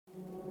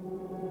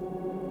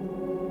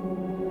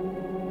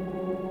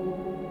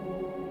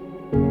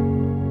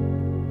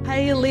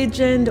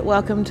legend,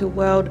 welcome to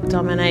World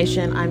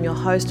Domination. I'm your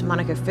host,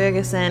 Monica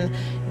Ferguson,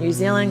 New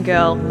Zealand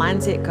girl,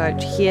 mindset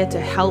coach, here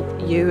to help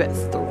you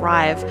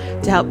thrive,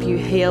 to help you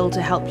heal,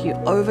 to help you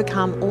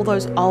overcome all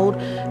those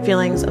old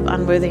feelings of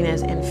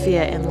unworthiness and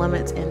fear and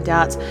limits and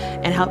doubts,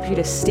 and help you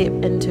to step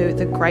into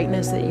the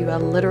greatness that you are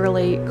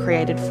literally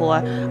created for.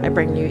 I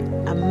bring you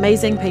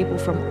amazing people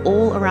from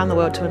all around the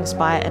world to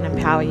inspire and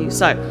empower you.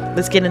 So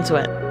let's get into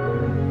it.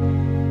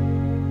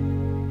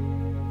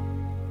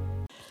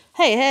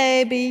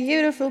 Hey,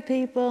 beautiful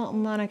people,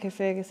 Monica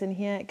Ferguson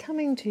here,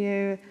 coming to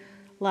you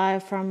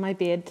live from my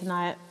bed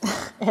tonight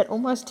at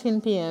almost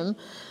 10 p.m,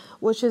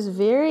 which is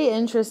very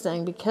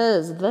interesting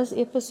because this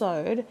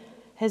episode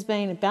has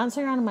been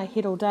bouncing around in my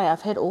head all day.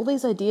 I've had all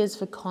these ideas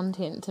for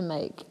content to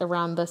make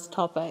around this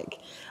topic.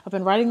 I've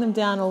been writing them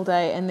down all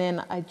day, and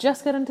then I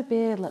just got into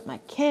bed, lit my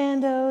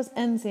candles,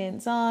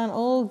 incense on,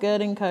 all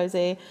good and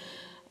cozy,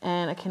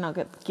 and I cannot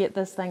get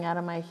this thing out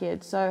of my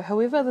head. So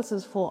whoever this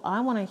is for, I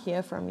want to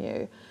hear from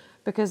you,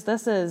 because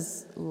this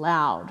is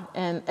loud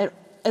and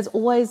it's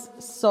always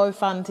so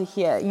fun to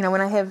hear. You know, when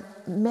I have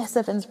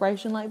massive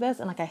inspiration like this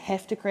and like I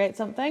have to create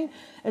something,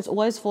 it's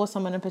always for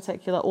someone in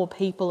particular or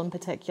people in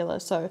particular.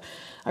 So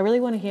I really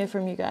want to hear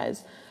from you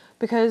guys,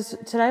 because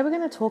today we're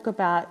going to talk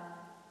about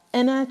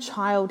inner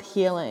child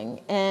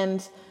healing.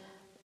 And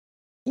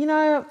you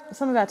know,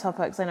 some of our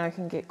topics I know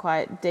can get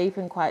quite deep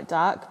and quite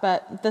dark,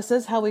 but this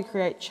is how we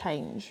create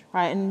change,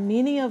 right? And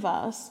many of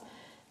us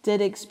did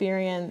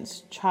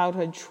experience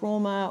childhood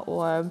trauma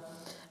or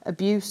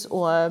abuse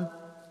or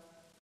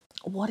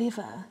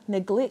whatever,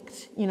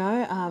 neglect, you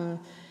know,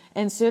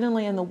 and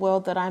certainly in the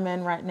world that I'm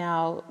in right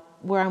now,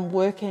 where I'm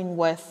working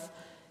with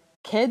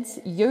kids,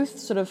 youth,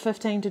 sort of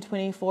 15 to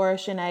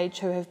 24-ish in age,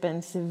 who have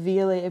been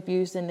severely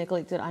abused and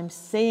neglected, I'm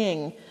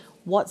seeing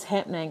what's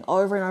happening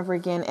over and over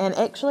again. And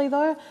actually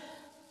though,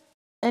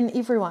 and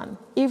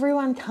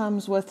everyone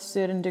comes with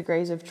certain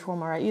degrees of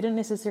trauma, right? You didn't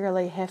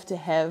necessarily have to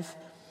have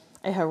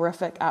a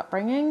horrific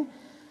upbringing.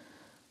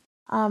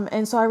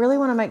 And so I really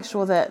want to make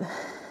sure that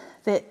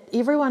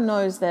everyone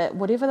knows that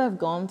whatever they've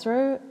gone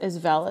through is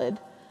valid.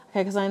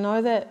 Okay, because I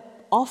know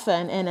that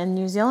often, and in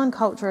New Zealand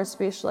culture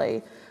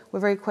especially, we're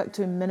very quick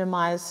to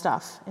minimize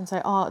stuff and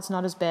say, oh, it's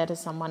not as bad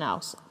as someone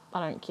else.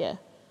 I don't care.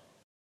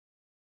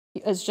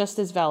 It's just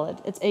as valid.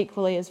 It's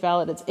equally as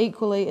valid. It's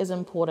equally as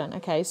important.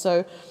 Okay,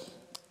 so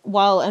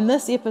while in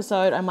this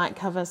episode I might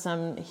cover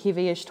some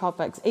heavy-ish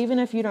topics, even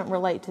if you don't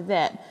relate to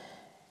that,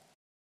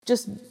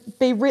 just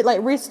be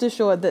rest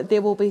assured that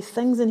there will be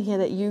things in here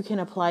that you can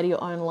apply to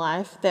your own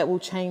life that will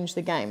change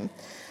the game.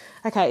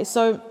 Okay,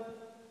 so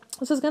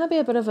this is going to be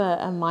a bit of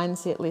a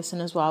mindset lesson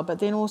as well, but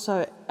then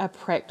also a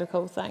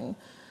practical thing.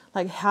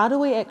 Like, how do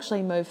we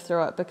actually move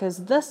through it?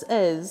 Because this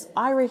is,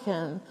 I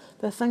reckon,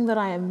 the thing that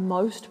I am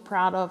most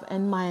proud of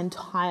in my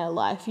entire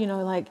life. You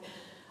know, like,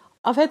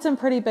 I've had some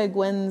pretty big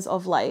wins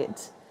of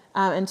late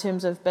in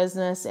terms of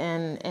business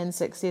and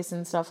success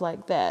and stuff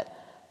like that.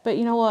 But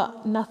you know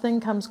what? Nothing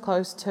comes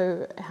close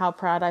to how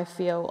proud I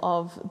feel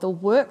of the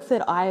work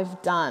that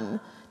I've done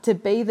to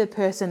be the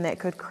person that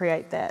could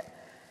create that.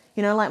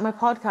 You know, like my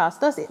podcast.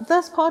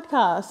 This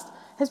podcast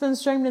has been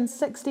streamed in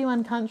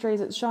 61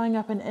 countries. It's showing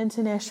up in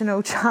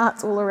international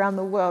charts all around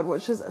the world,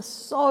 which is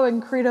so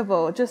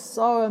incredible, just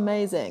so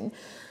amazing.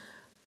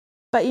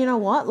 But you know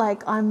what?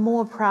 Like, I'm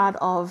more proud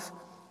of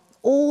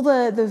all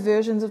the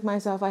versions of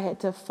myself I had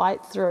to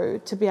fight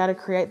through to be able to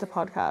create the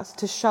podcast,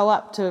 to show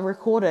up, to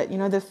record it. You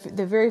know,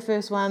 the very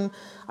first one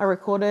I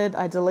recorded,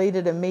 I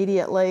deleted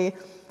immediately.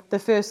 The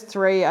first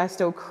three I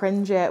still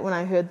cringe at when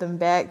I heard them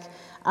back.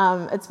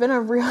 It's been a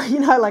real,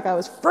 you know, like I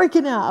was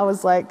freaking out. I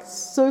was like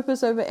super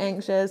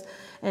anxious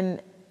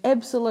and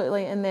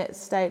absolutely in that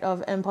state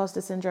of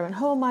imposter syndrome. And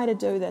who am I to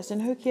do this?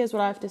 And who cares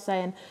what I have to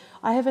say? And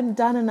I haven't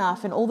done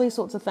enough and all these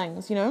sorts of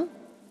things, you know?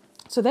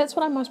 So that's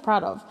what I'm most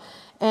proud of.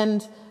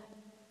 And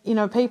you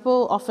know,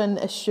 people often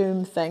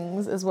assume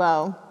things as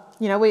well.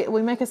 You know,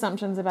 we make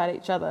assumptions about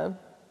each other,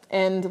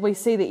 and we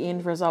see the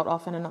end result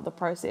often and not the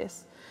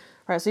process,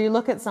 right? So you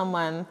look at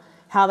someone,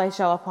 how they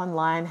show up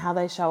online, how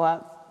they show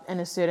up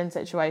in a certain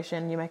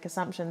situation, you make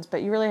assumptions,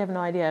 but you really have no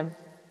idea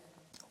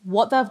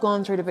what they've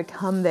gone through to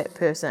become that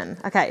person.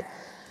 Okay,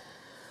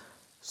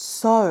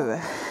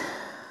 so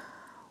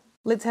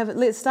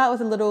let's start with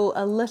a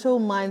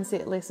little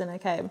mindset lesson.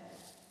 Okay,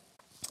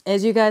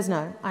 as you guys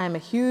know, I am a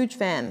huge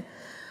fan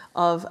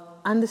of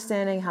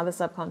understanding how the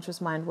subconscious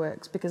mind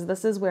works, because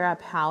this is where our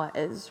power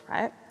is,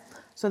 right?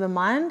 So the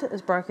mind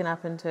is broken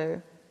up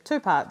into two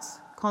parts,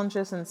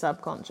 conscious and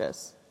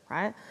subconscious,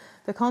 right?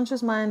 The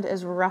conscious mind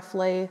is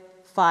roughly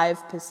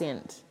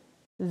 5%.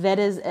 That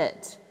is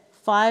it.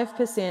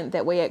 5%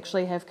 that we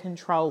actually have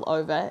control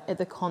over at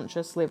the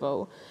conscious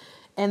level.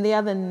 And the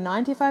other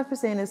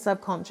 95% is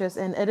subconscious,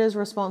 and it is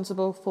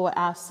responsible for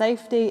our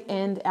safety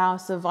and our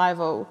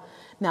survival.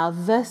 Now,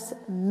 this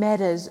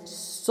matters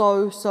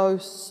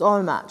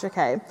so much,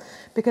 okay?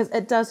 Because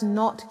it does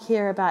not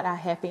care about our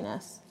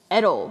happiness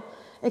at all.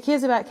 It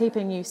cares about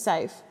keeping you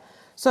safe.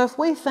 So if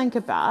we think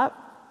about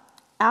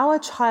our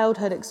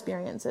childhood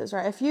experiences,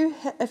 right? If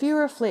you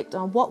reflect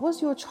on what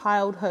was your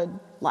childhood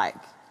like?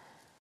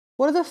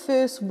 What are the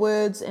first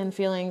words and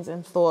feelings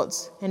and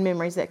thoughts and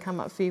memories that come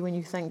up for you when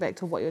you think back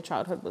to what your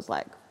childhood was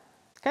like?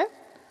 Okay?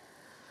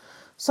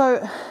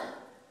 So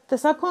the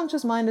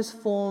subconscious mind is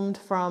formed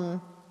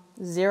from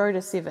 0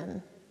 to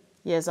 7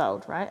 years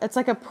old, right? It's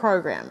like a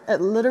program.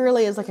 It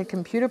literally is like a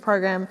computer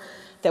program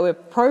that we're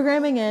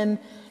programming in,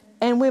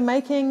 and we're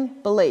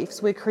making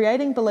beliefs. We're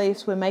creating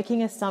beliefs. We're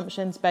making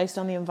assumptions based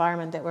on the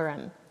environment that we're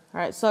in,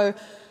 right? So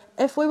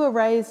if we were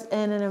raised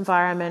in an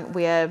environment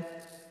where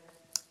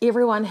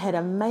everyone had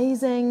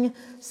amazing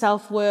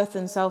self-worth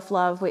and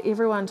self-love, where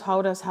everyone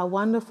told us how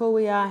wonderful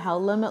we are, how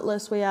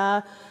limitless we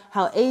are,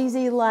 how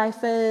easy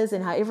life is,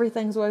 and how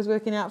everything's always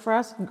working out for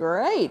us,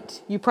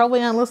 great. You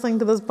probably aren't listening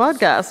to this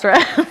podcast,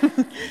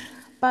 right?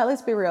 But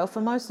let's be real,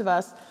 for most of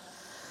us,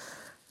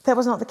 that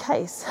was not the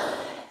case.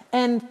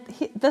 And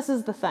this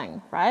is the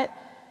thing, right?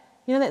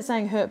 You know that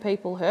saying, hurt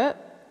people hurt?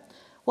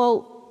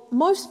 Well,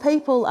 most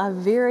people are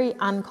very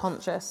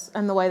unconscious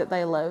in the way that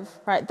they live,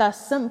 right? They're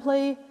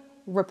simply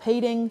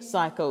repeating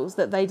cycles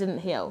that they didn't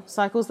heal,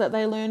 cycles that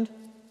they learned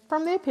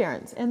from their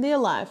parents and their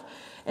life.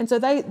 And so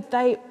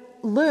they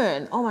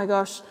learn, oh my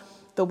gosh,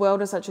 the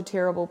world is such a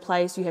terrible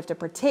place. You have to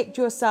protect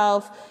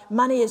yourself.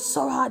 Money is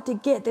so hard to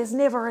get. There's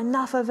never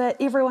enough of it.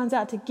 Everyone's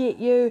out to get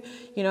you.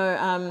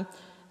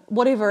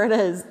 Whatever it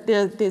is,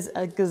 there's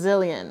a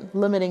gazillion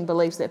limiting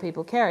beliefs that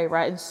people carry,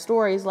 right? And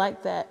stories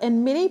like that.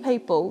 And many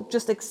people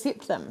just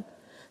accept them.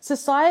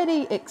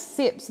 Society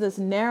accepts this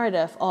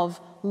narrative of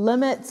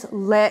limits,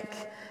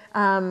 lack,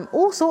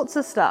 all sorts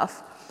of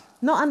stuff,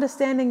 not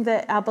understanding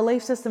that our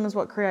belief system is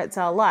what creates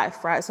our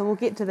life, right? So we'll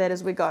get to that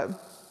as we go.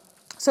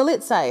 So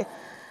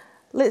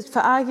for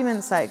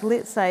argument's sake,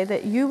 let's say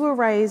that you were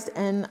raised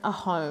in a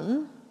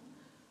home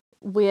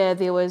where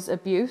there was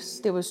abuse,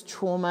 there was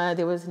trauma,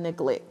 there was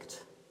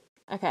neglect,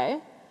 okay?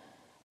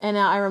 And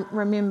now I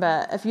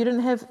remember, if you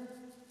didn't have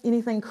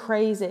anything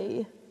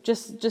crazy,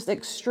 just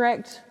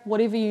extract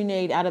whatever you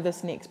need out of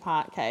this next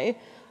part, okay?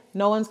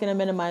 No one's going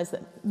to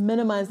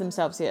minimize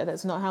themselves here.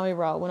 That's not how we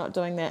roll. We're not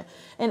doing that.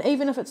 And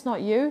even if it's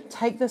not you,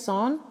 take this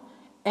on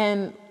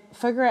and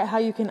figure out how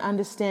you can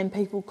understand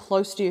people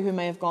close to you who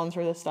may have gone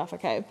through this stuff,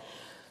 okay?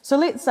 So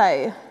let's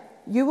say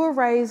you were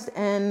raised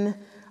in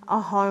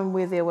a home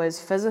where there was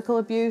physical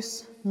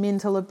abuse,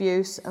 mental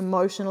abuse,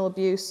 emotional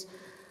abuse,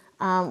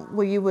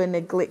 where you were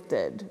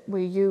neglected,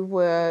 where you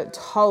were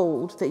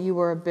told that you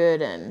were a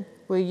burden,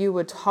 where you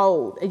were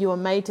told, you were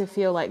made to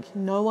feel like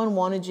no one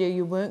wanted you,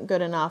 you weren't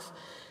good enough,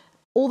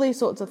 all these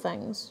sorts of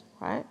things,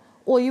 right?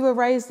 Or you were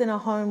raised in a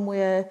home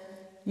where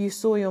you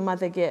saw your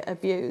mother get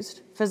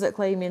abused,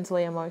 physically,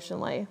 mentally,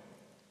 emotionally,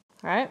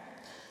 right?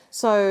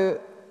 So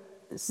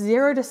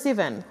 0 to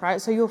 7, right?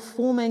 So you're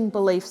forming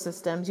belief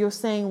systems. You're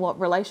seeing what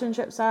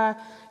relationships are.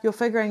 You're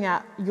figuring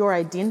out your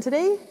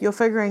identity. You're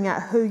figuring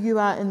out who you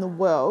are in the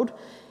world.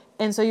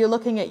 And so you're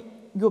looking at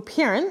your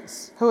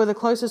parents, who are the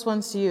closest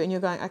ones to you, and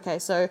you're going, okay,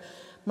 so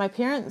my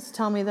parents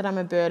tell me that I'm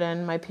a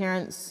burden. My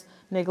parents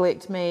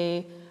neglect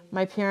me.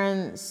 My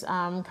parents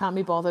can't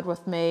be bothered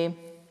with me.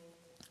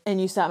 And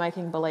you start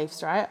making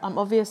beliefs, right? I'm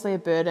obviously a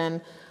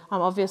burden.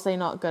 I'm obviously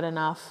not good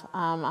enough.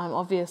 I'm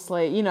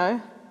obviously,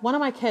 one of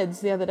my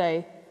kids the other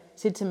day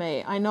said to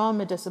me, I know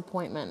I'm a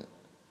disappointment.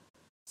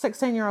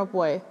 16-year-old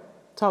boy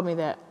told me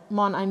that.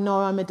 Mon, I know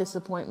I'm a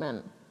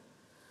disappointment.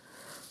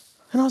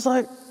 And I was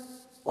like,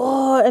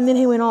 oh, and then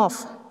he went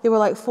off. There were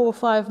like 4 or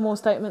 5 more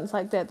statements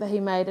like that he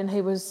made, and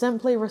he was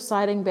simply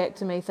reciting back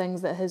to me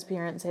things that his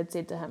parents had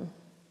said to him.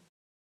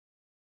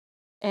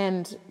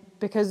 And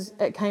because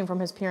it came from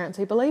his parents,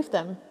 he believed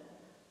them,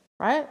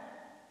 right?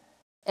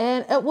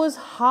 And it was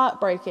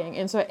heartbreaking.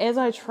 And so as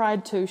I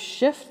tried to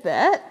shift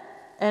that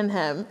in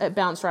him, it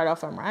bounced right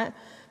off him, right?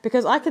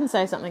 Because I can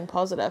say something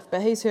positive,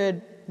 but he's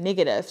heard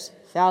negatives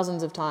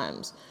thousands of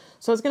times.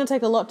 So it's going to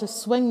take a lot to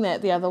swing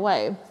that the other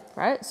way,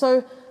 right?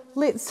 So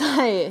let's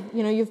say,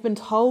 you've been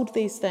told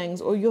these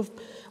things, or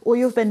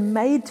you've been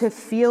made to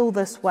feel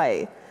this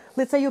way.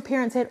 Let's say your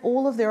parents had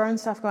all of their own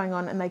stuff going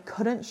on and they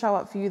couldn't show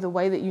up for you the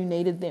way that you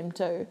needed them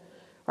to,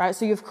 right?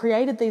 So you've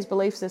created these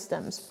belief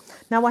systems.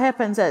 Now what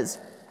happens is,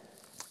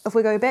 if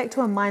we go back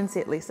to a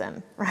mindset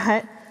lesson,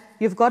 right?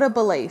 You've got a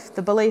belief.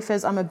 The belief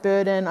is I'm a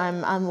burden,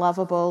 I'm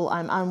unlovable,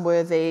 I'm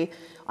unworthy,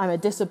 I'm a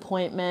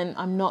disappointment,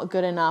 I'm not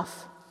good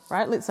enough,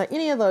 right? Let's say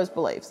any of those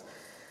beliefs.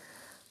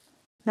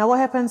 Now what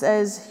happens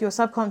is your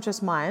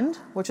subconscious mind,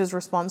 which is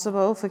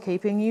responsible for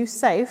keeping you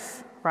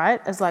safe,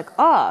 right, is like,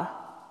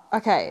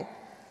 okay,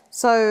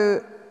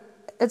 so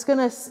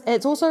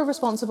it's also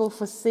responsible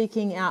for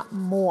seeking out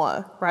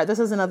more, right? This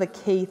is another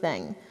key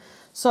thing.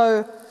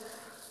 So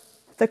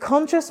the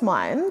conscious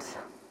mind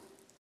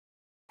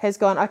has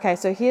gone, okay,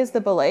 so here's the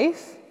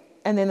belief,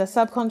 and then the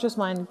subconscious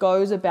mind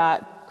goes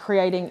about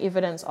creating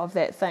evidence of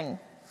that thing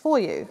for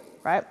you,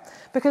 right?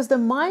 Because the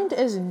mind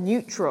is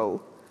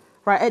neutral,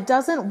 right? It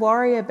doesn't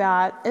worry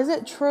about, is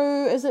it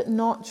true, is it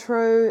not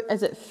true,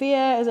 is it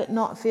fair, is it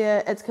not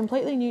fair? It's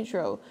completely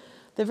neutral.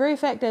 The very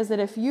fact is that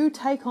if you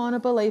take on a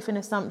belief and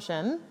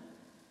assumption,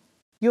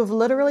 you've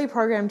literally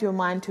programmed your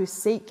mind to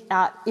seek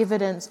out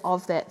evidence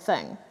of that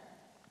thing.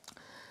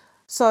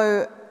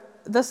 So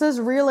this is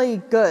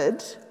really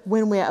good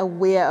when we're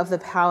aware of the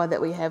power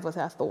that we have with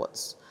our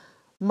thoughts.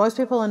 Most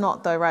people are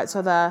not though, right?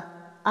 So they're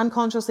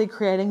unconsciously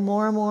creating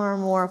more and more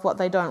and more of what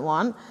they don't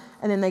want,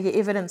 and then they get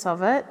evidence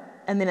of it,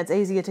 and then it's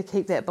easier to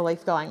keep that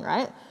belief going,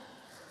 right?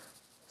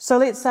 So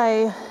let's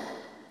say,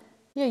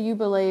 you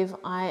believe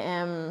I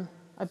am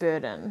a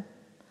burden.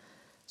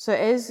 So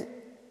as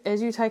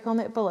you take on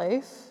that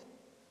belief,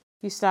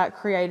 you start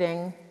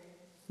creating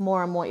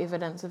more and more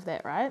evidence of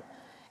that, right?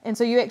 And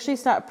so you actually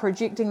start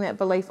projecting that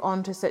belief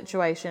onto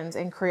situations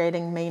and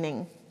creating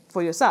meaning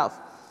for yourself.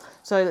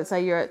 So let's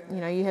say you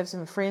have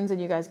some friends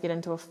and you guys get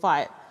into a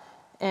fight,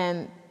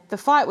 and the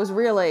fight was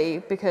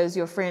really because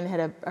your friend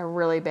had a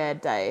really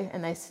bad day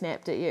and they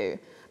snapped at you.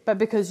 But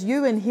because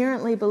you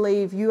inherently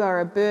believe you are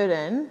a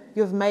burden,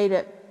 you've made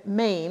it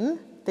mean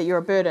that you're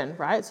a burden,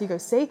 right? So you go,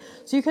 see?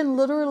 So you can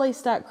literally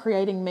start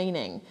creating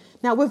meaning.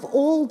 Now, we've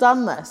all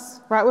done this,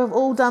 right? We've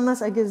all done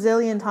this a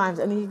gazillion times.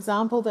 And the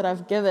example that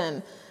I've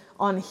given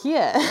on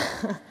here,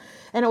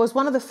 and it was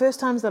one of the first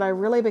times that I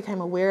really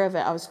became aware of it.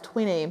 I was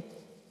 20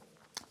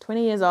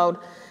 years old,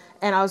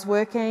 and I was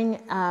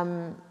working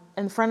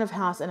in front of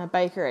house in a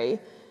bakery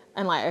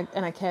and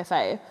in a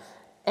cafe.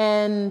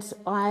 And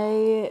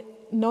I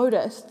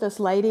noticed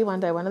this lady one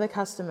day, one of the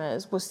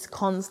customers, was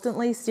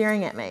constantly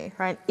staring at me,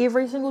 right?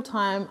 Every single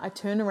time I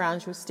turned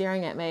around, she was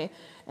staring at me,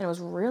 and it was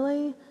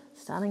really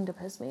starting to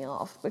piss me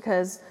off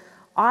because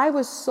I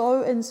was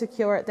so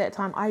insecure at that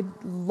time. I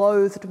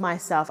loathed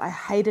myself. I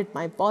hated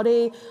my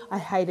body. I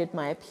hated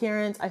my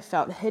appearance. I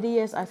felt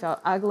hideous. I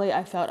felt ugly.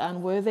 I felt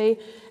unworthy.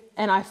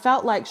 And I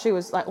felt like she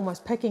was like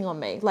almost picking on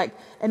me. Like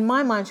in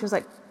my mind,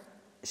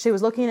 she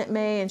was looking at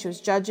me and she was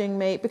judging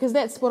me because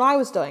that's what I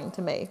was doing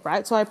to me,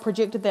 right? So I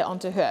projected that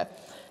onto her.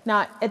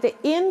 Now, at the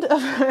end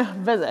of her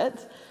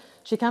visit,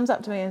 she comes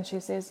up to me and she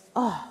says,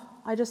 "Oh,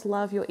 I just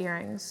love your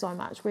earrings so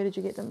much. Where did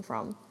you get them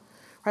from?"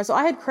 Right, so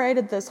I had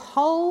created this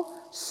whole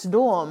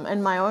storm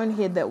in my own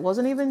head that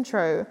wasn't even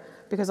true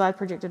because I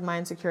projected my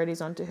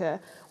insecurities onto her.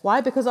 Why?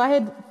 Because I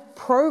had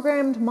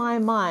programmed my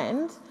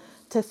mind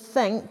to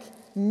think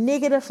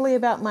negatively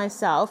about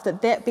myself,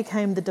 that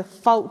became the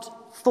default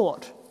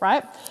thought,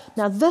 right?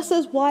 Now, this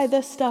is why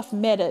this stuff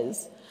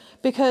matters,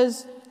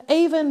 because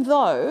even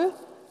though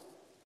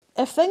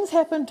if things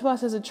happened to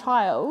us as a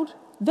child,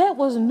 that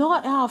was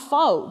not our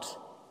fault,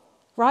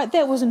 right?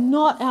 That was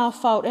not our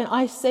fault. And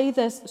I see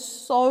this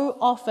so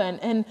often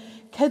in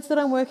kids that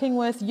I'm working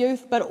with,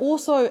 youth, but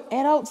also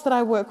adults that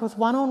I work with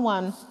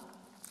one-on-one.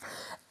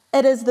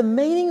 It is the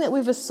meaning that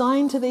we've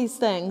assigned to these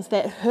things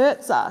that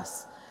hurts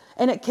us.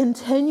 And it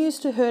continues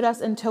to hurt us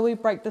until we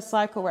break the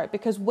cycle, right?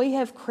 Because we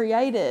have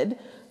created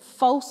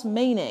false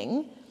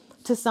meaning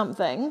to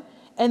something,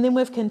 and then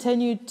we've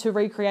continued to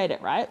recreate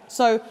it, right?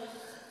 So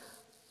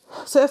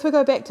if we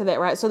go back to that,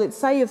 right? So let's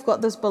say you've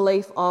got this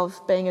belief of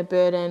being a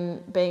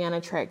burden, being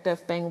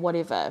unattractive, being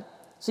whatever.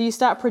 So you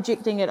start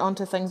projecting it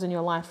onto things in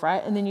your life,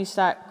 right? And then you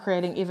start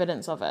creating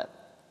evidence of it.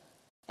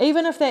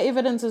 Even if that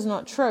evidence is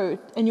not true,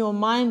 in your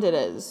mind it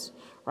is,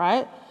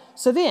 right?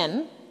 So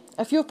then,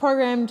 if you've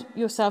programmed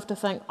yourself to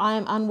think, I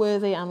am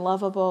unworthy,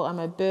 unlovable, I'm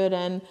a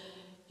burden,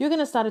 you're going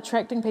to start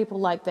attracting people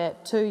like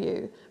that to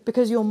you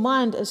because your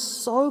mind is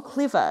so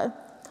clever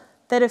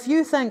that if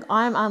you think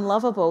I'm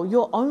unlovable,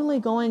 you're only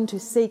going to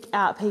seek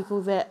out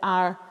people that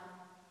are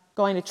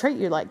going to treat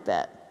you like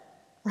that,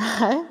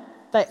 right?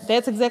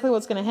 That's exactly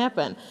what's going to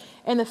happen.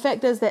 And the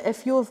fact is that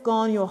if you've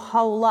gone your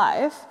whole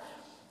life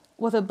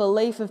with a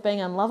belief of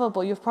being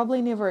unlovable, you've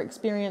probably never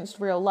experienced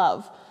real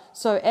love.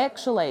 So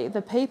actually,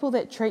 the people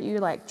that treat you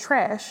like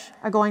trash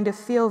are going to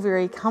feel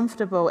very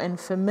comfortable and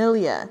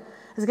familiar.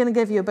 It's going to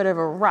give you a bit of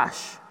a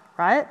rush,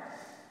 right?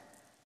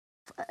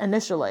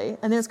 Initially,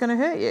 and then it's going to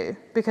hurt you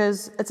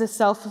because it's a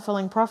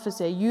self-fulfilling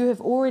prophecy. You have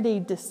already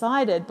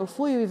decided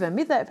before you even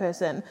met that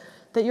person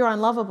that you're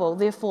unlovable.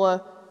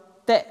 Therefore,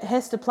 that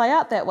has to play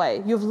out that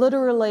way. You've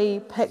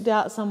literally picked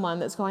out someone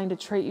that's going to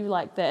treat you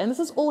like that. And this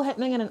is all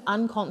happening at an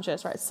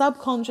unconscious, right?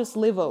 Subconscious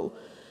level.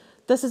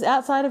 This is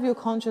outside of your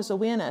conscious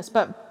awareness.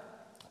 But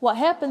what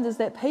happens is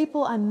that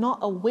people are not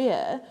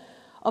aware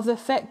of the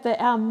fact that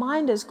our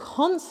mind is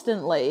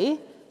constantly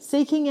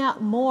seeking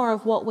out more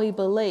of what we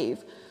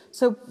believe.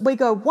 So we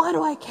go, why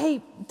do I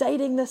keep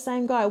dating the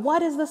same guy? Why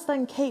does this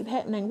thing keep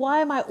happening? Why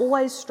am I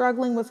always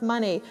struggling with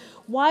money?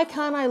 Why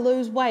can't I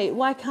lose weight?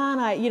 Why can't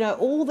I,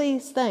 all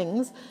these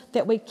things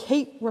that we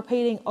keep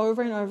repeating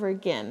over and over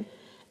again.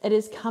 It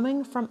is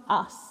coming from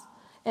us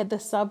at the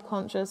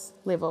subconscious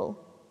level.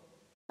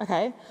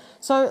 Okay,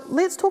 so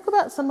let's talk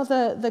about some of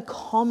the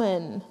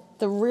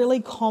really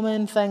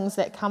common things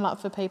that come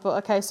up for people.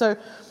 Okay, so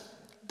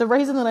the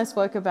reason that I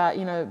spoke about,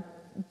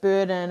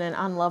 burden and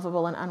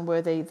unlovable and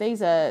unworthy,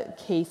 these are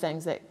key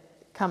things that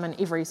come in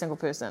every single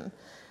person.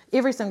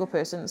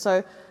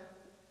 So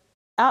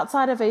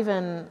outside of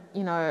even,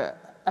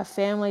 a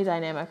family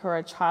dynamic or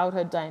a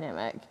childhood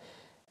dynamic,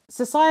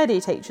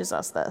 society teaches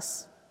us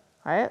this,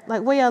 right?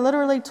 Like we are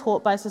literally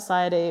taught by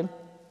society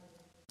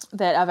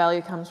that our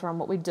value comes from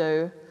what we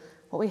do,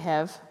 what we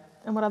have,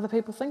 and what other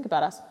people think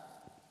about us.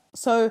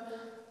 So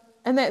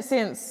in that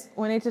sense,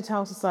 we need to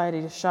tell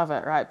society to shove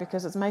it, right?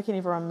 Because it's making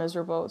everyone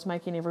miserable, it's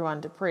making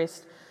everyone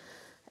depressed,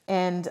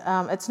 and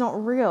it's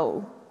not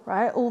real,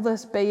 right? All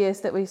this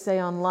BS that we see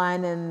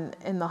online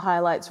and the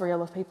highlights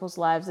reel of people's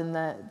lives and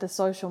the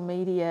social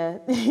media,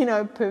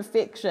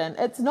 perfection,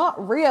 it's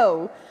not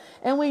real.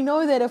 And we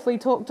know that if we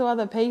talk to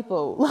other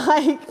people,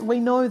 we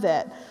know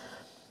that.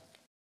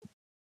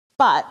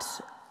 But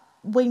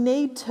we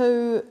need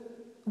to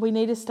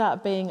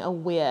start being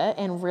aware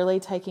and really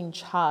taking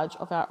charge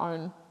of our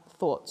own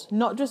thoughts,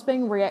 not just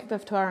being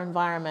reactive to our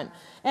environment.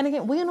 And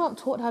again, we are not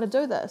taught how to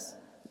do this.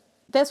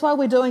 That's why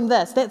we're doing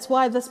this. That's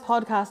why this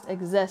podcast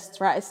exists,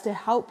 right? It's to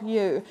help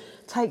you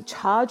take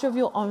charge of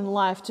your own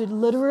life, to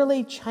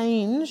literally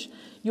change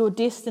your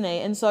destiny.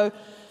 And so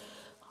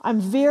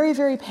I'm very,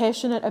 very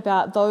passionate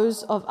about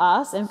those of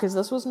us, and because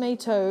this was me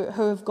too,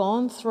 who have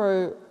gone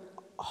through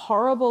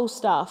horrible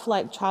stuff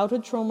like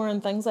childhood trauma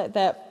and things like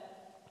that,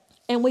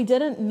 and we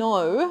didn't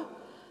know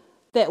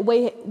that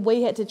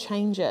we had to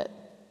change it.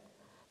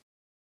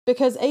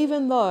 Because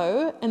even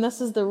though, and this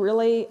is the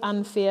really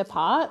unfair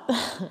part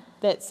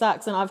that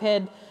sucks, and I've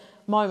had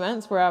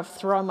moments where I've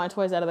thrown my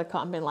toys out of the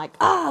cot and been like,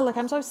 look,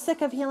 I'm so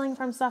sick of healing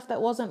from stuff that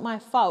wasn't my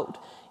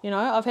fault.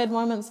 I've had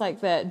moments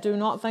like that. Do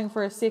not think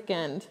for a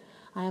second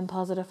I am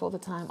positive all the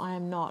time. I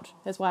am not.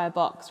 That's why I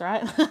box,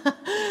 right?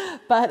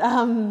 But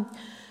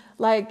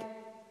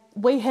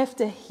we have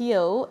to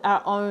heal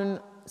our own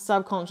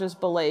subconscious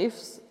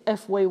beliefs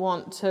if we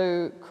want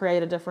to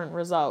create a different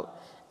result.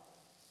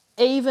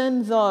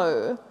 Even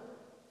though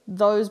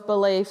those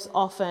beliefs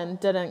often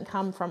didn't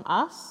come from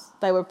us,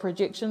 they were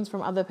projections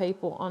from other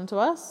people onto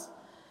us.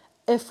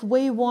 If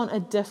we want a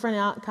different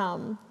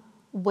outcome,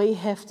 we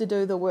have to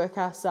do the work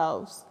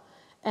ourselves.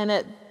 And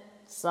it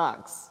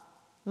sucks,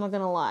 I'm not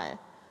going to lie.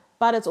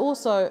 But it's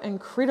also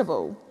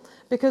incredible,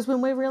 because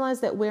when we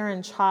realize that we're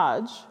in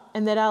charge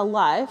and that our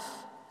life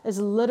is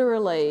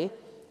literally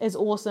as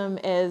awesome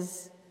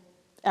as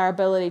our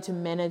ability to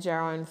manage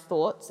our own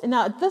thoughts. And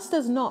now, this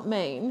does not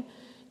mean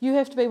you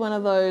have to be one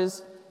of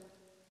those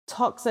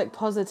toxic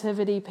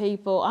positivity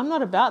people. I'm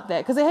not about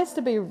that, because it has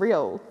to be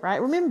real, right?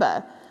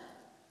 Remember,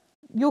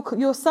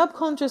 your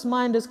subconscious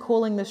mind is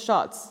calling the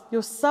shots.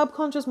 Your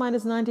subconscious mind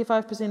is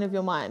 95% of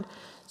your mind.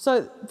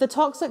 So the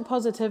toxic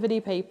positivity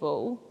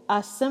people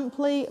are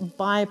simply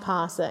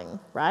bypassing,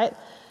 right?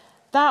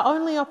 They're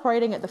only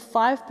operating at the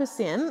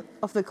 5%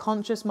 of the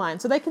conscious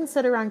mind. So they can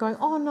sit around going,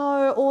 oh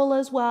no, all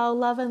is well,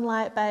 love and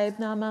light, babe,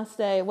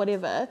 namaste,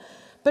 whatever.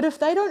 But if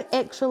they don't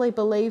actually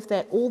believe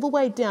that all the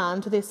way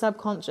down to their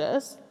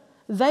subconscious,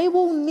 they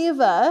will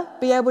never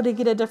be able to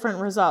get a different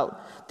result.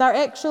 They're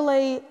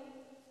actually,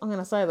 I'm going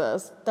to say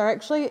this, they're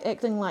actually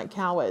acting like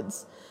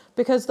cowards.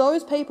 Because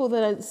those people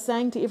that are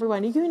saying to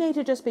everyone, you need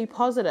to just be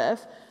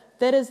positive,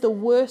 that is the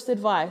worst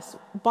advice.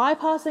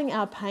 Bypassing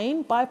our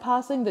pain,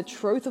 bypassing the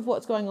truth of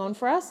what's going on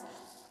for us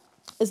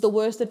is the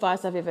worst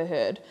advice I've ever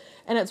heard.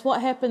 And it's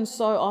what happens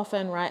so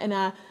often, right?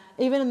 And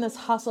even in this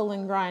hustle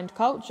and grind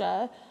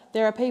culture,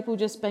 there are people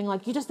just being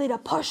like, you just need to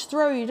push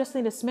through, you just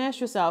need to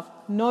smash yourself.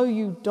 No,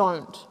 you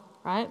don't,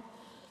 right?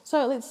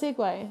 So let's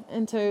segue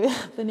into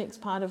the next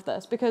part of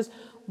this, because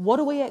what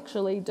do we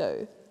actually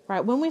do,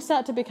 right? When we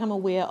start to become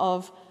aware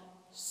of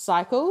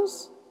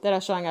cycles that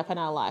are showing up in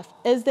our life,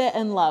 is that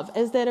in love?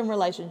 Is that in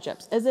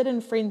relationships? Is it in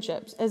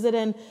friendships? Is it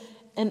in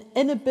an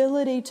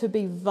inability to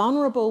be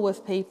vulnerable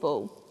with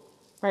people,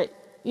 right?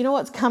 You know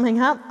what's coming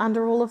up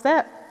under all of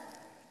that?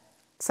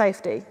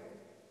 Safety.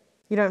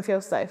 You don't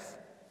feel safe.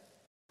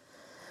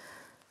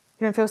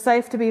 You don't feel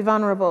safe to be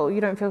vulnerable.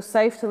 You don't feel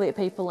safe to let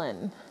people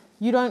in.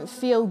 You don't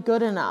feel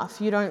good enough.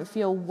 You don't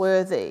feel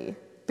worthy,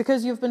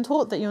 because you've been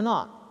taught that you're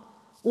not,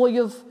 or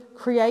you've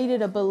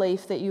created a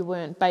belief that you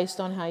weren't based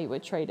on how you were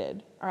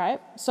treated. All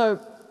right.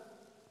 So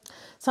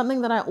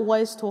something that I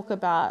always talk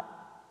about,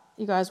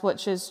 you guys,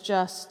 which is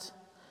just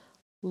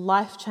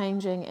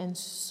life-changing and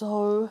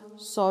so,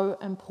 so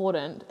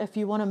important if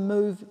you want to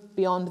move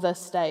beyond this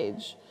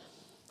stage,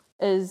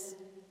 is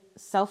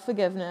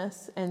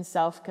self-forgiveness and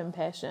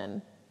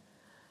self-compassion.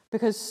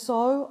 Because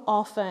so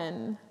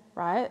often,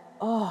 right?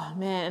 Oh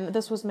man,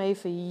 this was me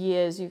for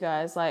years, you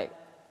guys,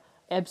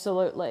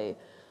 absolutely.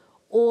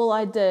 All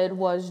I did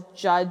was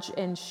judge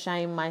and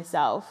shame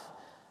myself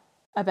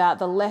about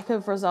the lack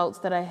of results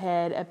that I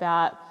had,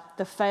 about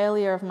the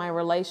failure of my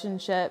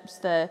relationships,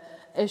 the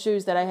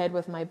issues that I had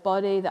with my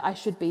body, that I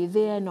should be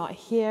there, not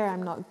here,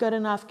 I'm not good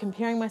enough,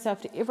 comparing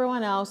myself to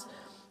everyone else,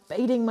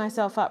 beating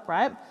myself up,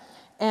 right?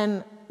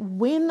 And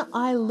when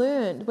I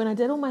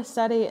did all my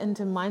study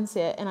into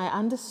mindset, and I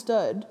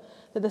understood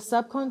that the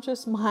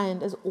subconscious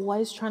mind is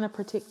always trying to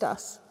protect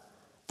us,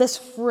 this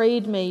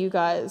freed me, you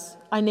guys.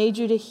 I need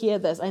you to hear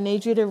this. I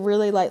need you to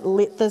really let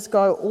this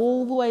go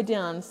all the way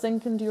down,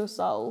 sink into your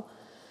soul.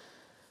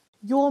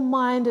 Your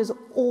mind is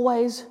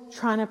always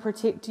trying to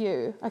protect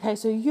you. Okay,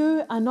 so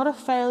you are not a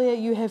failure.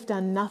 You have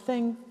done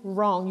nothing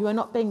wrong. You are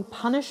not being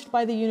punished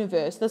by the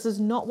universe. This is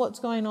not what's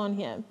going on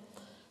here.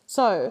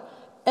 So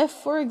if,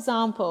 for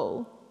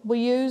example, we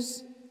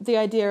use the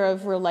idea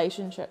of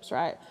relationships,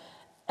 right?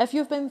 If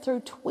you've been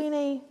through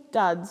 20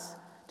 duds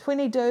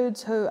 20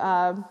 dudes who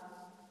are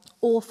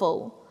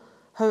awful,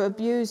 who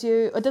abuse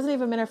you. It doesn't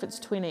even matter if it's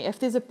 20. If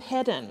there's a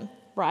pattern,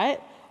 right,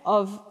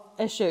 of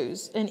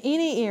issues in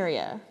any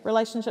area,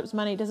 relationships,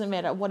 money, doesn't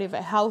matter,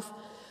 whatever, health,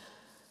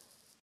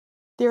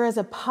 there is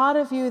a part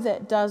of you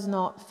that does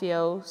not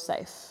feel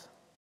safe.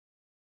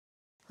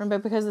 Remember,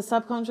 because the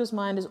subconscious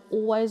mind is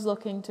always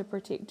looking to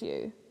protect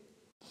you.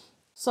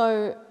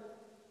 So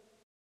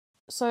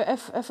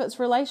if it's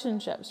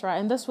relationships, right,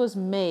 and this was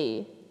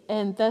me,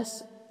 and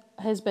this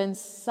has been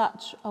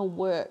such a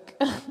work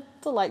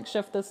to like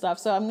shift this stuff.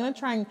 So I'm going to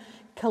try and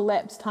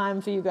collapse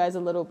time for you guys a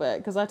little bit,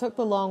 because I took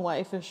the long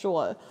way for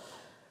sure.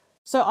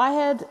 So I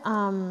had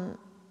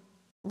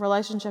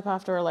relationship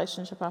after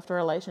relationship after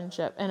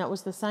relationship, and it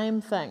was the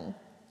same thing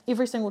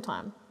every single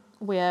time,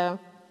 where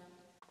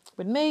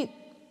we'd meet,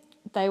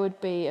 they would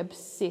be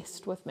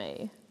obsessed with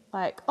me.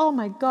 Like, oh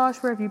my gosh,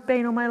 where have you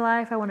been all my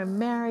life? I want to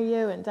marry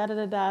you, and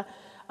da-da-da-da,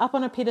 up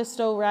on a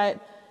pedestal, right?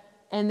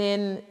 And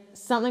then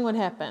something would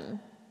happen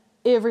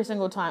every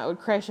single time. It would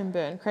crash and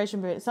burn.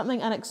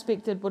 Something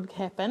unexpected would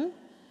happen,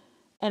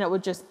 and it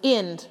would just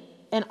end.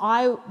 And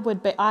I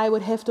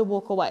would have to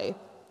walk away.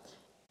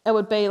 It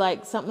would be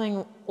like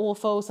something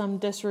awful, some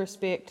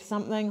disrespect,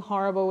 something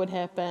horrible would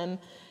happen,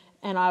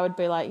 and I would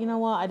be like, you know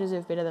what, I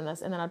deserve better than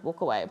this, and then I'd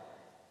walk away.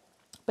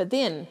 But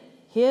then,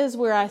 here's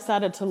where I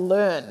started to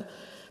learn,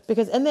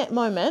 because in that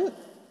moment,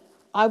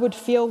 I would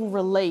feel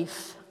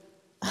relief.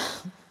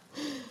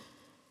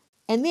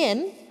 And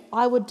then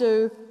I would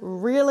do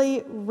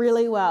really,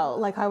 really well.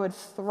 Like I would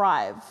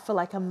thrive for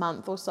like a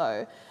month or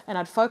so, and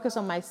I'd focus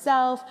on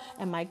myself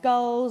and my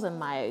goals and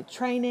my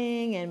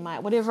training and my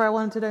whatever I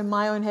wanted to do,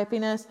 my own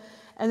happiness.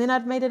 And then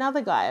I'd meet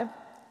another guy,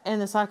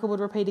 and the cycle would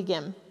repeat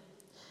again.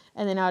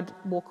 And then I'd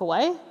walk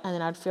away, and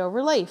then I'd feel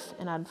relief,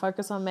 and I'd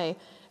focus on me.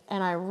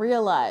 And I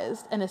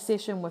realized in a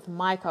session with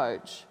my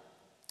coach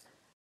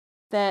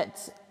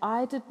that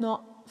I did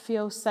not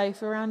feel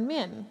safe around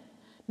men.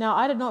 Now,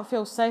 I did not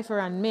feel safe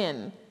around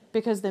men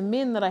because the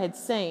men that I had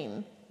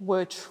seen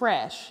were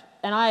trash,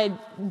 and I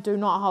do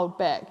not hold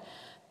back.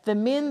 The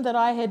men that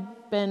I had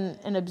been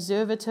an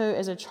observer to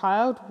as a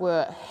child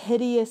were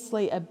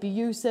hideously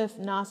abusive,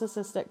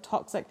 narcissistic,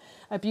 toxic,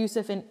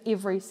 abusive in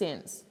every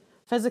sense.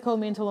 Physical,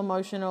 mental,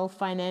 emotional,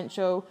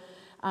 financial.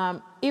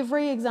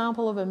 Every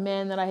example of a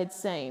man that I had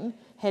seen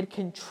had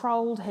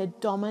controlled, had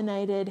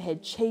dominated,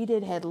 had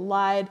cheated, had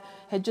lied,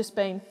 had just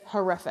been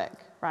horrific,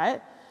 right?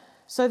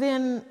 So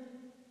then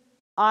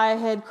I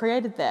had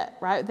created that,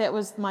 right? That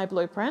was my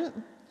blueprint.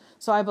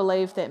 So I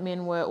believed that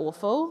men were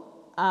awful.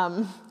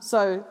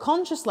 So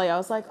consciously, I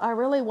was like, I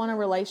really want a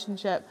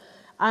relationship.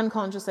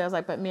 Unconsciously, I was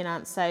like, but men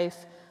aren't safe.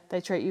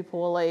 They treat you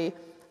poorly.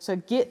 So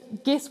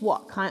guess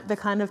what? The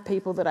kind of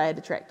people that I had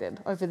attracted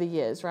over the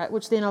years, right?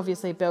 Which then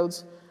obviously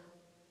builds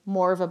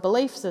more of a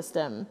belief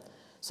system.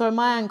 So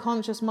my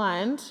unconscious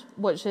mind,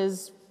 which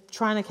is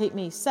trying to keep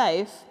me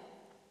safe,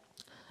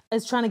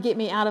 is trying to get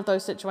me out of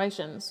those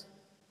situations.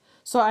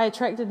 So I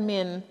attracted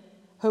men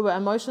who were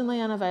emotionally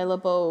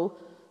unavailable,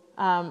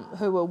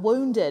 who were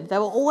wounded. They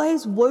were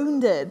always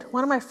wounded.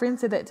 One of my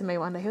friends said that to me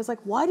one day. He was like,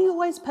 why do you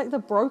always pick the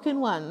broken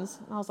ones?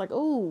 And I was like,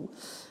 ooh.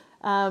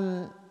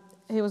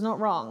 He was not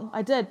wrong.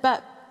 I did.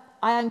 But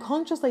I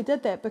unconsciously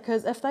did that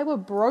because if they were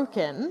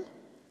broken,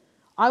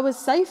 I was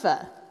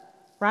safer,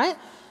 right?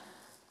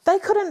 They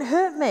couldn't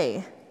hurt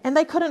me. And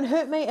they couldn't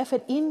hurt me if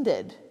it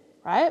ended,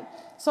 right?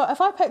 So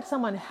if I picked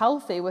someone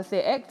healthy with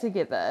their act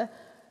together,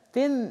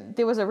 then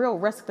there was a real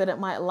risk that it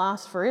might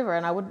last forever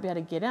and I wouldn't be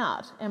able to get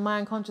out. And my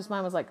unconscious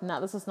mind was like, no,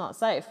 this is not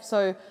safe.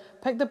 So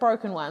pick the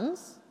broken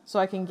ones so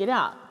I can get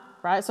out,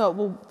 right? So it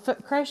will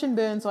crash and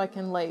burn so I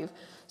can leave.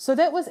 So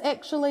that was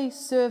actually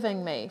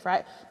serving me,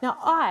 right? Now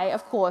I,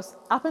 of course,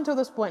 up until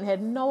this point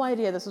had no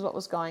idea this is what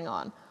was going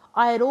on.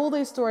 I had all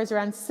these stories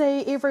around,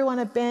 see, everyone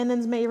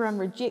abandons me, everyone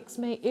rejects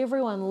me,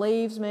 everyone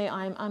leaves me,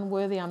 I'm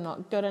unworthy, I'm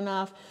not good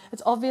enough.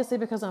 It's obviously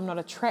because I'm not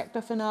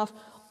attractive enough.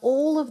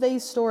 All of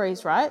these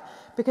stories, right?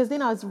 Because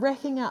then I was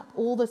racking up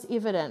all this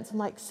evidence. I'm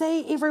like,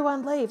 see,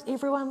 everyone leaves,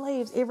 everyone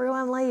leaves,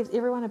 everyone leaves,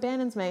 everyone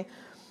abandons me.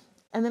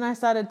 And then I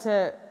started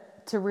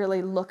to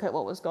really look at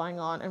what was going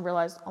on and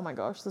realized, oh my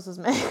gosh, this is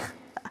me.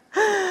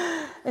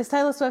 As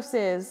Taylor Swift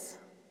says,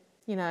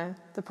 you know,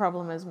 the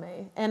problem is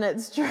me. And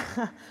it's true.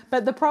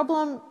 But the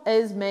problem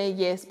is me,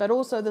 yes, but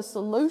also the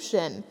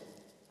solution,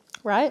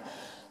 right?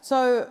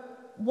 So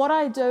what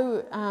I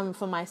do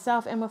for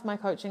myself and with my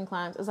coaching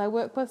clients is I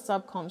work with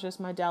subconscious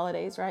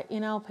modalities, right?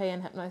 NLP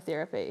and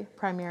hypnotherapy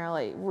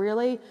primarily,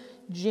 really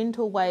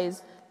gentle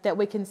ways that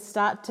we can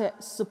start to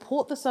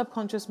support the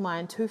subconscious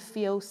mind to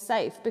feel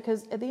safe,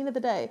 because at the end of the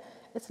day,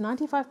 it's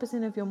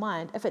 95% of your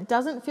mind. If it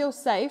doesn't feel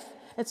safe,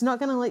 it's not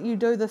going to let you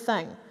do the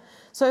thing.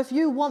 So if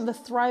you want the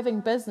thriving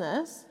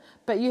business,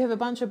 but you have a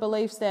bunch of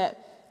beliefs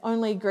that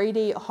only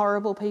greedy,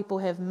 horrible people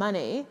have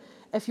money,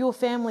 if your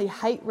family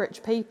hate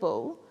rich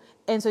people,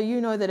 and so you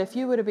know that if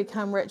you were to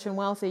become rich and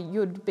wealthy,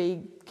 you'd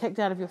be kicked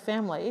out of your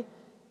family,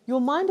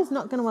 your mind is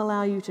not going to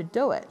allow you to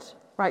do it,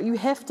 right? You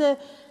have to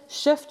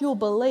shift your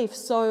belief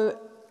so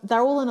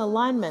they're all in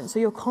alignment. So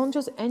your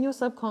conscious and your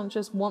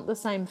subconscious want the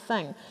same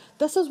thing.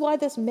 This is why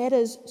this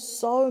matters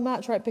so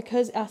much, right?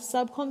 Because our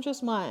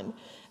subconscious mind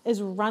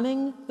is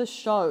running the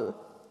show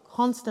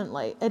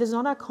constantly. It is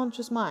not our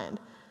conscious mind.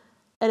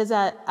 It is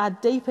our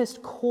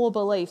deepest core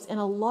beliefs. And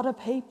a lot of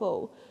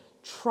people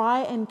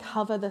try and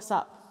cover this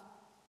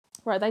up,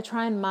 right? They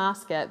try and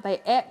mask it. They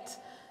act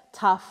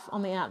tough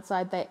on the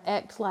outside. They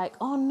act like,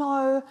 oh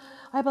no,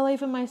 I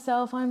believe in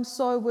myself. I'm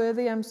so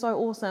worthy. I'm so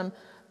awesome.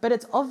 But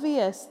it's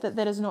obvious that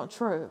that is not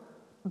true.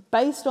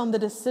 Based on the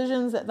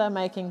decisions that they're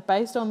making,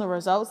 based on the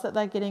results that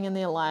they're getting in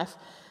their life,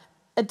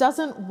 it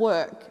doesn't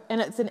work,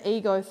 and it's an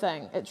ego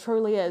thing. It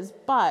truly is.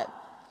 But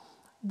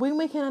when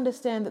we can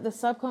understand that the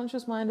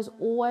subconscious mind is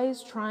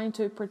always trying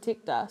to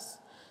protect us,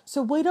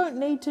 so we don't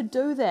need to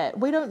do that.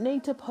 We don't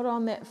need to put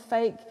on that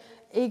fake,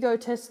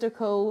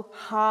 egotistical,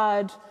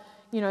 hard,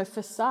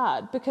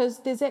 facade, because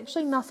there's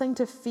actually nothing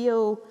to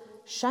feel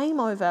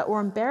shame over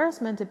or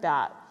embarrassment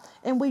about.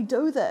 And we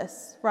do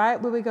this, right?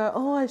 Where we go,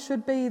 oh, I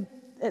should be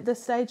at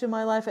this stage of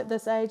my life, at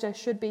this age, I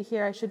should be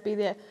here, I should be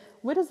there.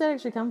 Where does that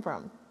actually come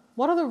from?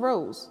 What are the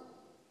rules,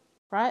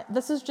 right?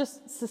 This is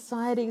just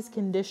society's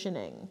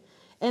conditioning.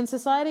 And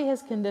society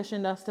has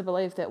conditioned us to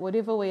believe that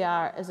whatever we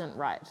are isn't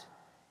right.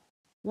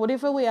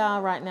 Whatever we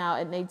are right now,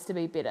 it needs to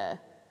be better.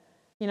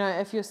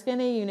 If you're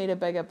skinny, you need a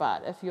bigger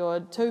butt. If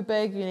you're too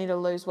big, you need to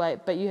lose weight,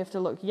 but you have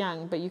to look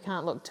young, but you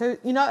can't look too,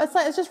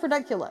 it's just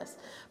ridiculous.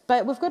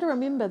 But we've got to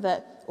remember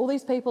that all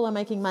these people are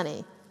making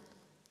money.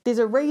 There's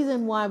a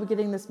reason why we're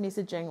getting this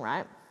messaging,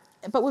 right?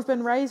 But we've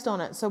been raised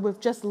on it, so we've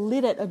just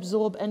let it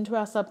absorb into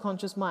our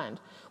subconscious mind,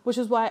 which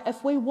is why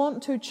if we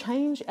want to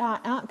change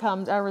our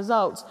outcomes, our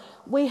results,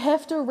 we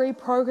have to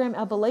reprogram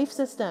our belief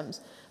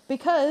systems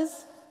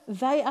because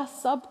they are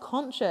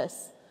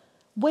subconscious.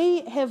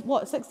 We have,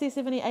 60,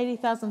 70,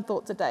 80,000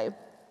 thoughts a day.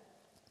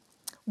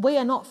 We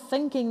are not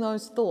thinking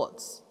those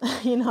thoughts,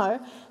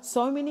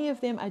 So many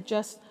of them are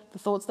just the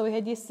thoughts that we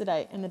had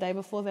yesterday and the day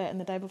before that and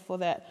the day before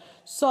that.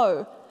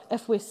 So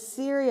if we're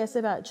serious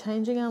about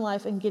changing our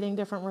life and getting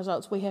different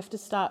results, we have to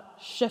start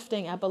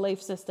shifting our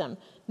belief system.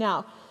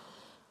 Now,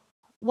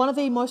 one of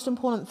the most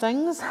important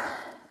things,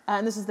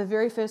 and this is the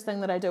very first thing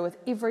that I do with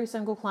every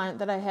single client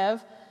that I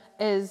have,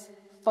 is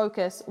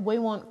focus. We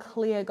want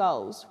clear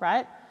goals,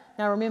 right?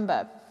 Now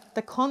remember,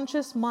 the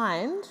conscious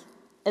mind,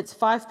 it's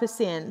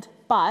 5%,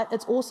 but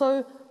it's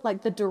also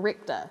like the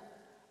director,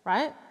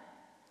 right?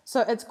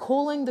 So it's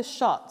calling the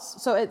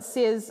shots. So it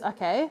says,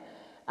 okay,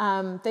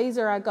 these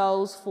are our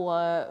goals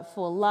for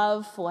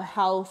love, for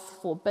health,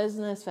 for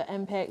business, for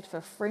impact,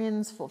 for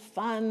friends, for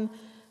fun,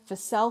 for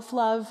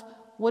self-love,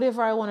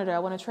 whatever I want to do. I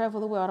want to travel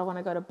the world. I want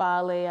to go to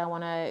Bali. I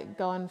want to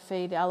go and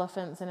feed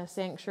elephants in a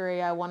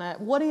sanctuary. I want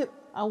to,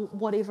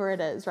 whatever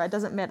it is, right? It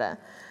doesn't matter.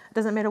 It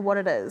doesn't matter what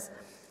it is.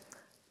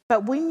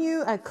 But when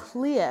you are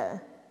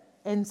clear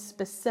and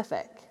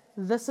specific,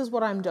 this is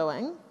what I'm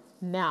doing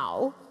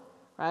now,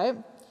 right?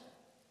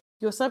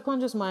 Your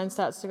subconscious mind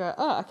starts to go,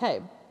 oh,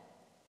 okay.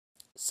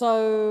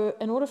 So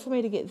in order for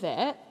me to get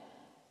that,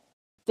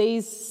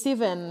 these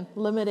 7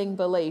 limiting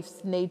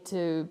beliefs need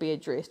to be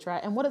addressed,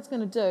 right? And what it's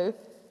going to do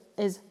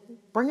is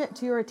bring it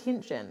to your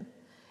attention.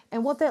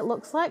 And what that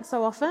looks like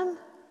so often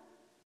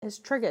is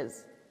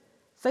triggers.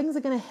 Things are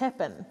going to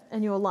happen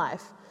in your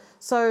life.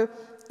 So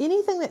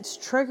anything that's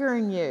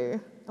triggering you,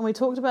 and we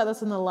talked about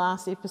this in the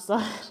last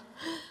episode,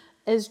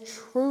 is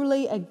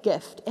truly a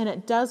gift. And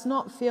it does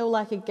not feel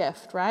like a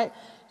gift, right?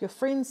 Your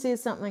friend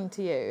says something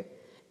to you,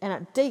 and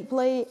it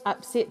deeply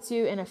upsets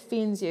you and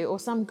offends you, or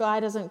some guy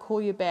doesn't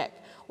call you back,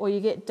 or you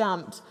get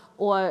dumped,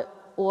 or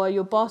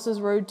your boss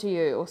is rude to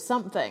you, or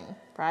something,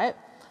 right?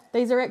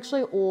 These are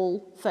actually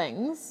all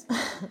things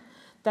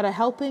that are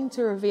helping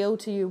to reveal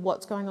to you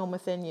what's going on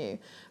within you.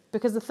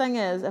 Because the thing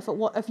is,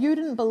 if you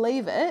didn't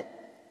believe it,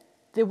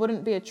 there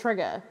wouldn't be a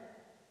trigger,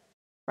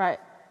 right?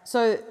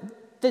 So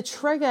the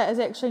trigger is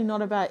actually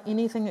not about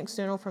anything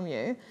external from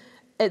you.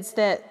 It's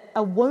that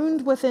a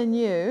wound within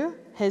you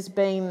has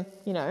been,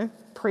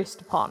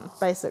 pressed upon,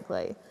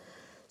 basically.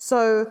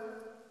 So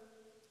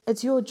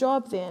it's your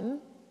job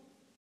then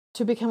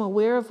to become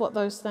aware of what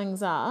those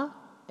things are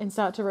and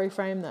start to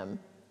reframe them,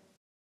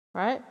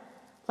 right?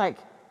 Like,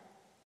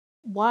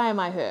 why am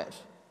I hurt?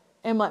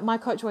 And my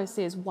coach always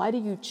says, why do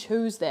you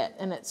choose that?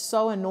 And it's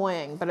so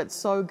annoying, but it's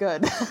so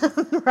good,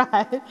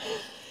 right?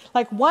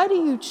 Like, why do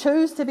you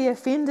choose to be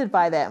offended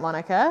by that,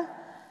 Monica?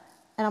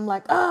 And I'm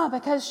like,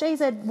 because she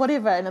said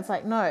whatever. And it's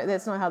like, no,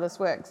 that's not how this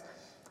works.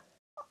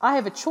 I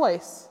have a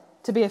choice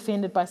to be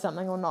offended by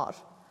something or not.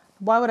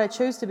 Why would I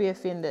choose to be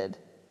offended?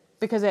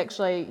 Because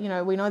actually,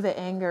 we know that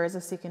anger is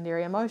a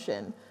secondary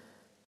emotion.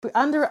 But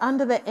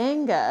under the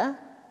anger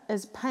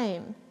is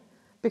pain.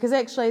 Because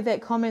actually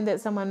that comment that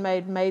someone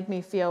made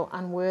me feel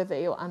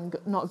unworthy or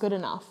not good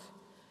enough.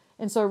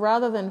 And so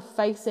rather than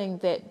facing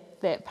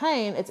that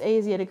pain, it's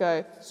easier to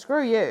go,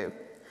 screw you.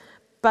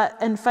 But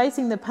in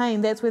facing the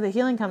pain, that's where the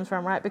healing comes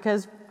from, right?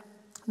 Because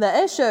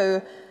the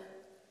issue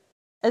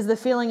is the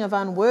feeling of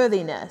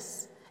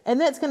unworthiness. And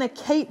that's going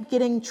to keep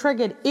getting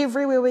triggered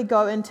everywhere we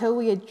go until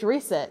we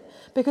address it.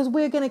 because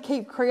we're going to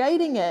keep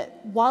creating it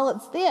while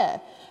it's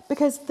there.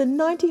 Because the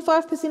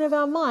 95% of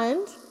our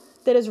mind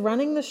that is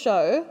running the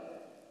show,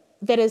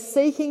 that is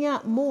seeking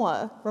out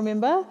more,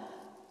 remember,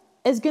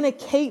 is going to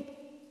keep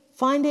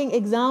finding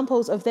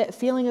examples of that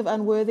feeling of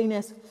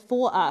unworthiness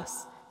for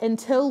us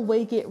until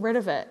we get rid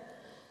of it.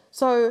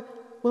 So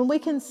when we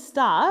can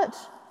start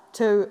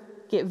to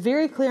get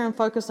very clear and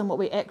focused on what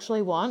we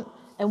actually want,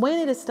 and we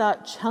need to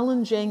start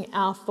challenging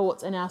our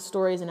thoughts and our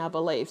stories and our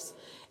beliefs.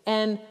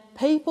 And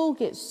people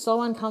get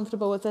so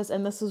uncomfortable with this,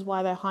 and this is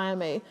why they hire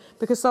me,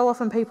 because so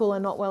often people are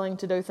not willing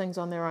to do things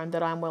on their own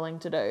that I'm willing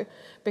to do.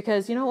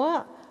 Because you know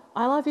what?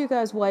 I love you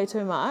guys way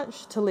too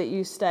much to let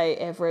you stay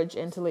average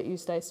and to let you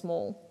stay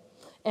small.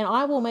 And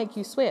I will make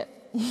you sweat.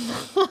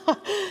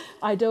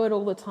 I do it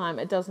all the time.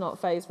 It does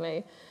not faze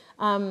me.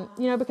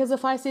 Because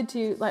if I said to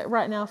you, like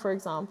right now, for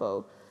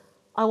example,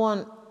 I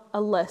want a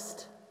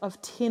list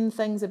of 10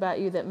 things about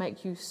you that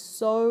make you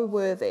so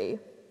worthy,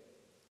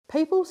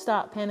 people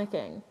start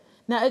panicking.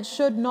 Now, it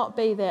should not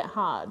be that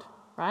hard,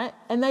 right?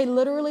 And they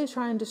literally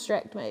try and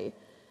distract me.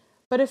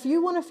 But if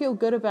you want to feel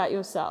good about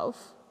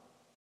yourself,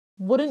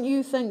 wouldn't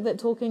you think that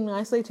talking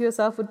nicely to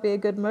yourself would be a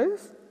good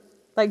move?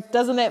 Like,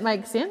 doesn't that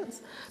make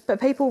sense?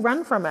 But people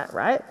run from it,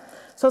 right?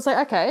 So it's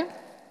like, okay,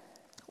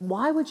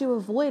 why would you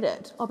avoid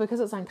it? Oh, because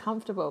it's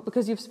uncomfortable.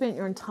 Because you've spent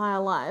your entire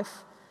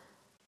life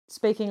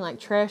speaking like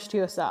trash to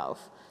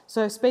yourself.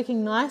 So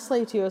speaking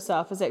nicely to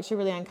yourself is actually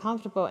really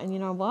uncomfortable. And you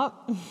know what?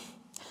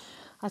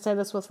 I say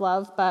this with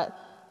love, but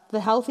the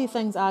healthy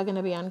things are going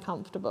to be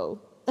uncomfortable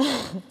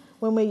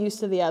when we're used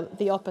to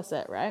the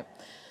opposite, right?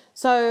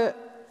 So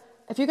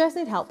if you guys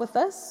need help with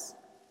this,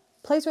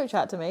 please reach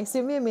out to me.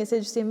 Send me a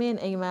message, send me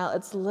an email.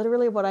 It's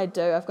literally what I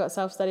do. I've got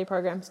self-study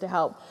programs to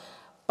help.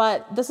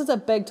 But this is a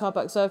big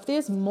topic. So if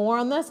there's more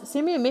on this,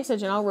 send me a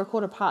message and I'll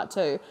record a part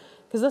 2,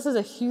 because this is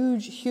a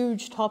huge,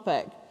 huge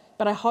topic.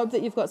 But I hope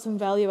that you've got some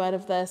value out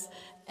of this,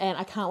 and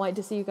I can't wait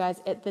to see you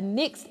guys at the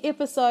next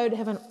episode.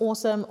 Have an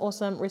awesome,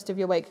 awesome rest of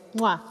your week.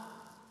 Mwah.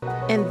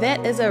 And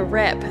that is a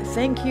wrap.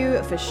 Thank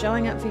you for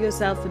showing up for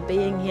yourself, for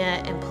being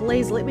here, and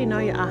please let me know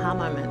your aha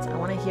moments. I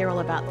want to hear all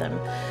about them.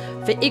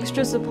 For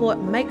extra support,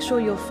 make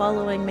sure you're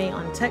following me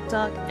on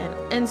TikTok and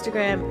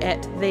Instagram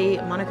at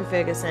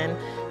 @the_Monica_Ferguson.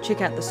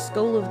 Check out the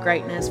School of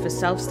Greatness for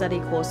self-study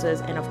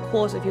courses, and of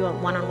course, if you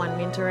want one-on-one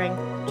mentoring,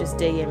 just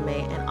DM me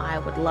and I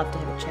would love to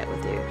have a chat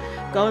with you.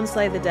 Go and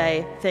slay the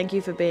day. Thank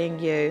you for being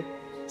you.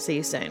 See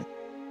you soon.